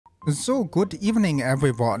So, good evening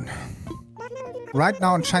everyone. Right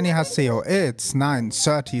now in ShinyHaseo, it's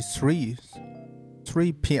 9:33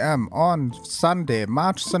 3 p.m. on Sunday,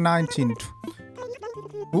 March the 19th.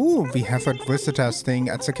 Ooh, we have a visitor staying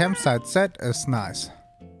at the campsite. That is nice.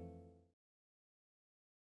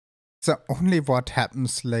 The only what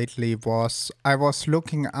happens lately was I was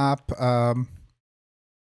looking up what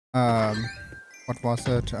was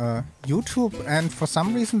it? YouTube, and for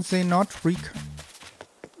some reason they not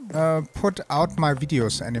put out my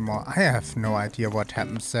videos anymore. I have no idea what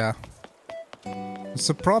happens there.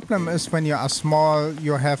 The problem is when you are small,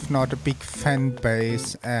 you have not a big fan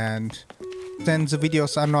base, and then the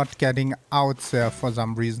videos are not getting out there for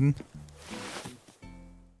some reason.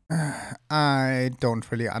 I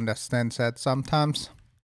don't really understand that sometimes.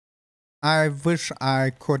 I wish I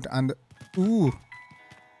could Ooh.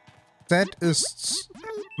 That is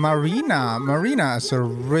Marina. Marina is a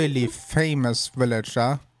really famous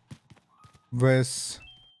villager with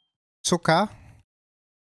Zucker.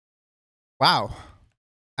 Wow.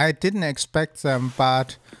 I didn't expect them,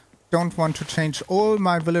 but don't want to change all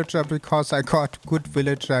my villager because I got good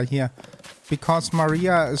villager here. Because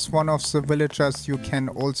Maria is one of the villagers you can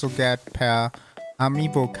also get per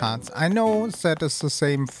amiibo cards. I know that is the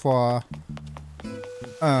same for...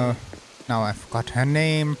 now I forgot her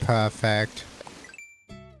name. Perfect.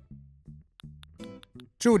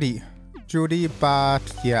 Judy, but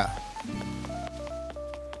yeah.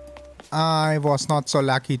 I was not so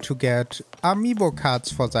lucky to get amiibo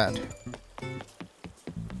cards for that.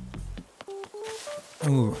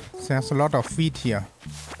 Ooh, there's a lot of wheat here.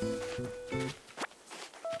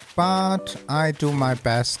 But I do my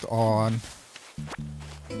best on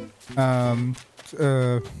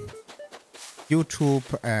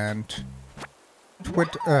YouTube and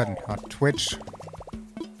not Twitch.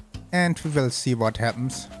 And we will see what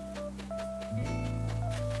happens.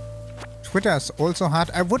 Twitter is also hard.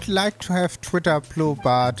 I would like to have Twitter Blue,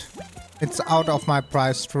 but it's out of my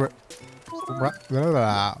price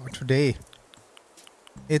today.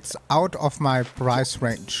 It's out of my price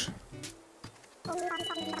range.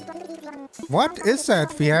 What is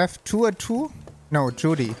that? We have 2-2? No,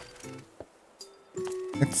 Judy.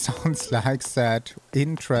 It sounds like that.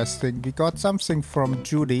 Interesting. We got something from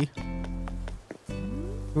Judy.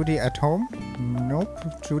 Judy at home? Nope,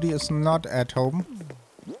 Judy is not at home.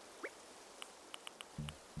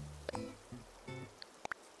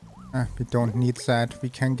 We don't need that. We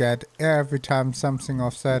can get every time something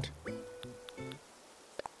of that.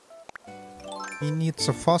 We need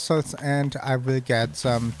the fossils, and I will get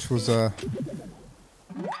them to the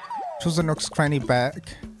Nook's Cranny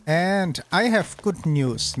back. And I have good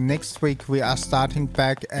news. Next week we are starting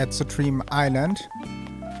back at the Dream Island.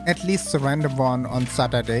 At least the random one on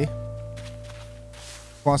Saturday.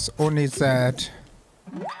 Was only that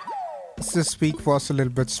this week was a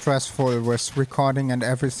little bit stressful with recording and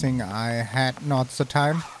everything. I had not the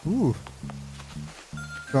time. Ooh.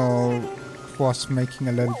 So it was making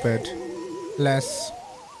a little bit less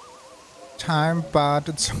time, but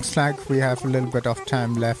it looks like we have a little bit of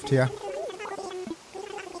time left here.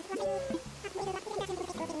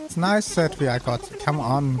 It's nice that come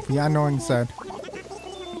on, we are knowing that.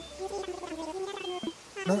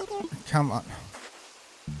 No, come on.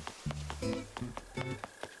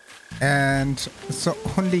 And the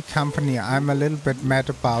only company I'm a little bit mad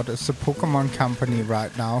about is the Pokemon company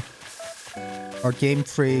right now. Or Game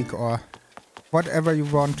Freak, or whatever you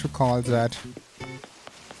want to call that.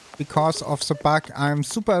 Because of the bug, I'm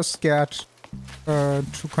super scared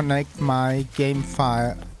to connect my game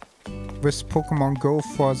file with Pokemon Go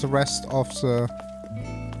for the rest of the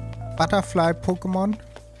butterfly Pokemon.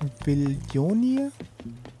 Billionaire?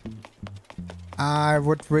 I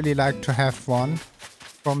would really like to have one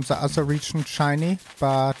from the other region shiny,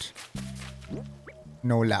 but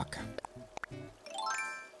no luck.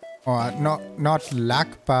 Or not luck,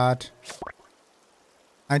 but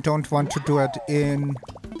I don't want to do it in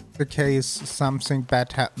the case something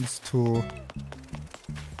bad happens to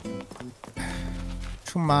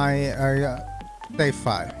my save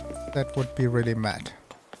file. That would be really mad.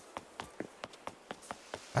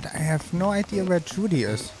 But I have no idea where Judy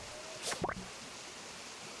is.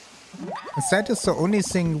 That is the only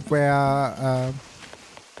thing where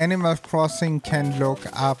Animal Crossing can look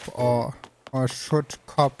up or should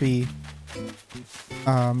copy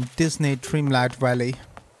Disney Dreamlight Valley.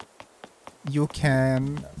 You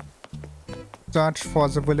can search for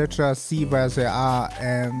the villagers, see where they are,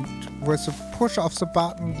 and with the push of the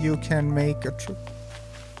button you can make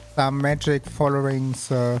some magic following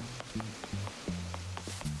the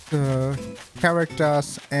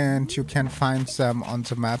characters, and you can find them on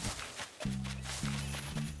the map.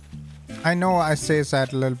 I know I say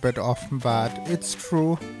that a little bit often, but it's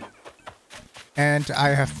true. And I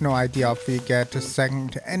have no idea if we get a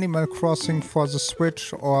second Animal Crossing for the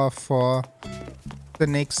Switch or for the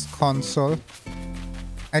next console.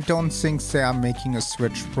 I don't think they are making a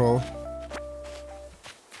Switch Pro.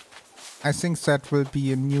 I think that will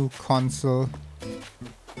be a new console.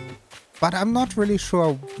 But I'm not really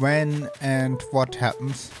sure when and what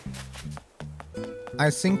happens. I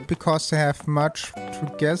think because they have merged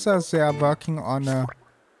together, they are working on a...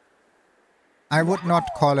 I would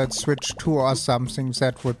not call it Switch 2 or something,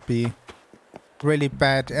 that would be really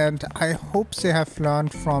bad. And I hope they have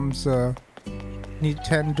learned from the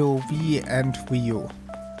Nintendo Wii and Wii U.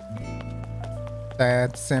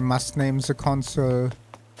 That they must name the console,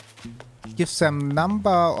 give them number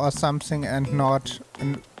or something and not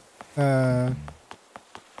another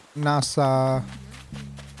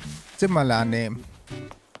similar name.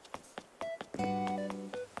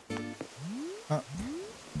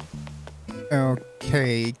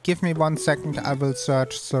 Okay, give me 1 second, I will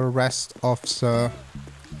search the rest of the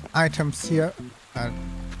items here.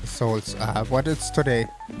 Souls, what is today?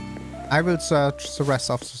 I will search the rest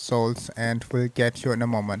of the souls and will get you in a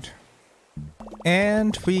moment.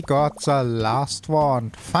 And we got the last one,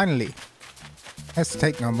 finally. Has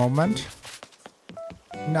taken a moment.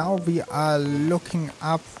 Now we are looking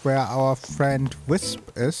up where our friend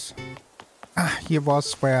Wisp is. Here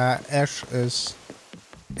was where Ash is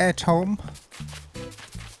at home.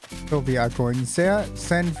 So we are going there.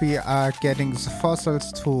 Then we are getting the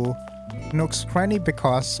fossils to Nook's Cranny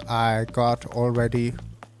because I got already,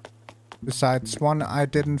 besides one I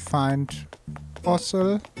didn't find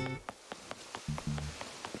fossil.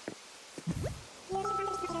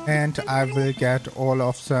 And I will get all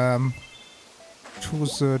of them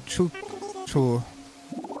to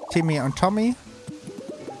Timmy and Tommy.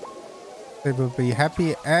 They will be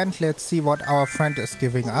happy. And let's see what our friend is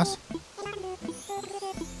giving us.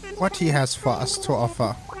 What he has for us to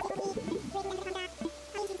offer.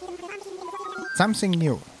 Something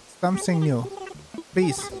new. Something new.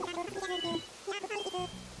 Please.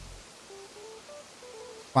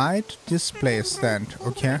 White display stand.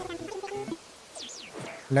 Okay.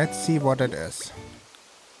 Let's see what it is.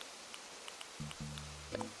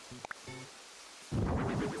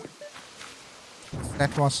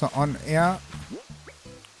 That was on air.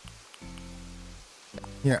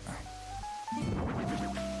 Yeah.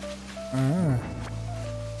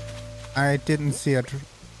 I didn't see it.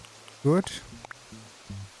 Good.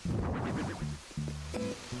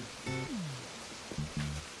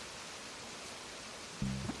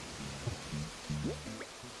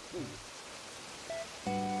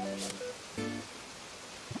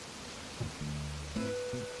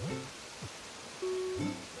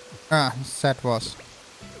 That was.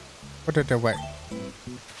 Put it away.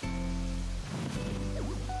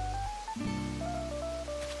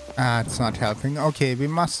 It's not helping. Okay, we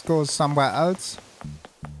must go somewhere else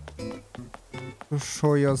to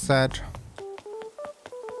show you that.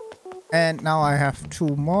 And now I have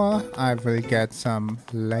 2 more. I will get some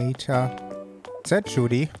later. Is that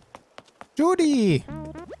Judy? Judy!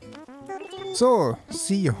 So,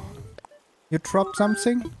 see you. You dropped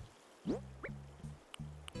something?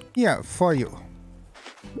 Yeah, for you.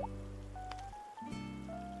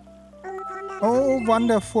 Oh,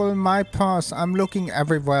 wonderful, my purse. I'm looking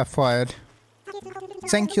everywhere for it.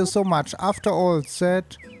 Thank you so much. After all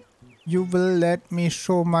that, you will let me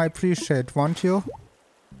show my appreciate, won't you?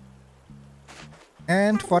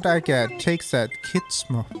 And what I get, take that,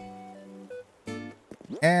 Kidsmo.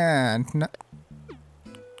 And...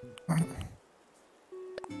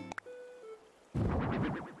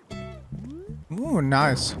 Ooh,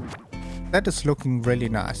 nice. That is looking really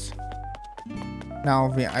nice. Now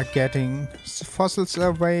we are getting fossils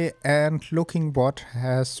away and looking what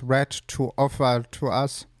has Red to offer to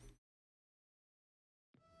us.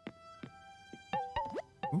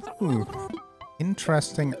 Ooh,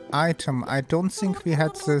 interesting item. I don't think we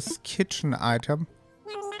had this kitchen item.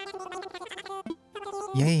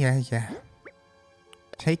 Yeah.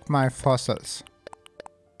 Take my fossils.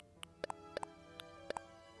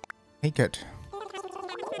 Take it.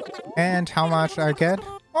 And how much I get?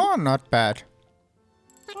 Oh, not bad.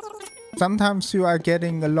 Sometimes you are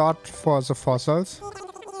getting a lot for the fossils.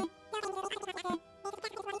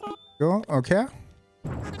 Go, okay.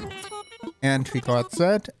 And we got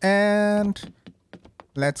that. And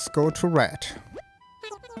let's go to Red.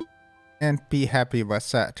 And be happy with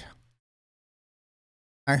that.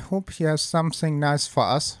 I hope he has something nice for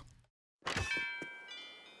us.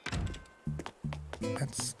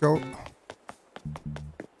 Let's go.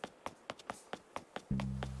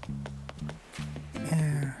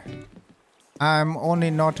 I'm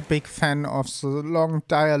only not a big fan of the long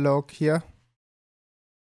dialogue here.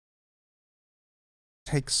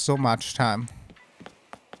 Takes so much time.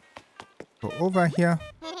 Go over here.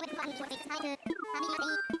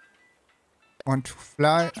 Want to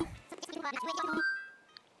fly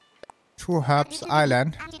to Herb's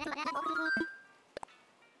Island.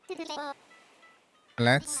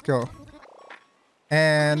 Let's go.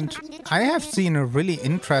 And I have seen a really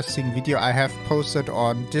interesting video I have posted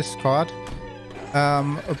on Discord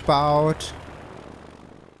about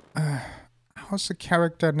how's the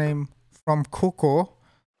character name from Coco.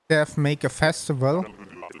 They have make a festival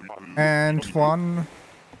and one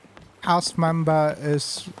cast member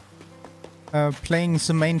is playing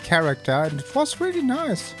the main character and it was really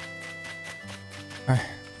nice.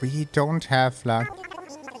 We don't have like...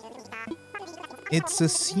 It's a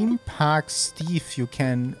theme park Steve. You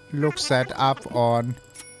can look that up on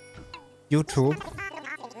YouTube.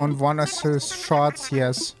 On one of his shorts he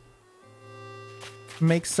has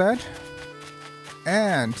makes that.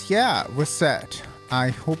 And yeah, with that, I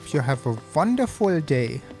hope you have a wonderful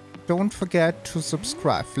day. Don't forget to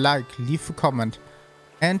subscribe, like, leave a comment.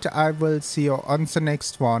 And I will see you on the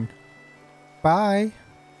next one. Bye.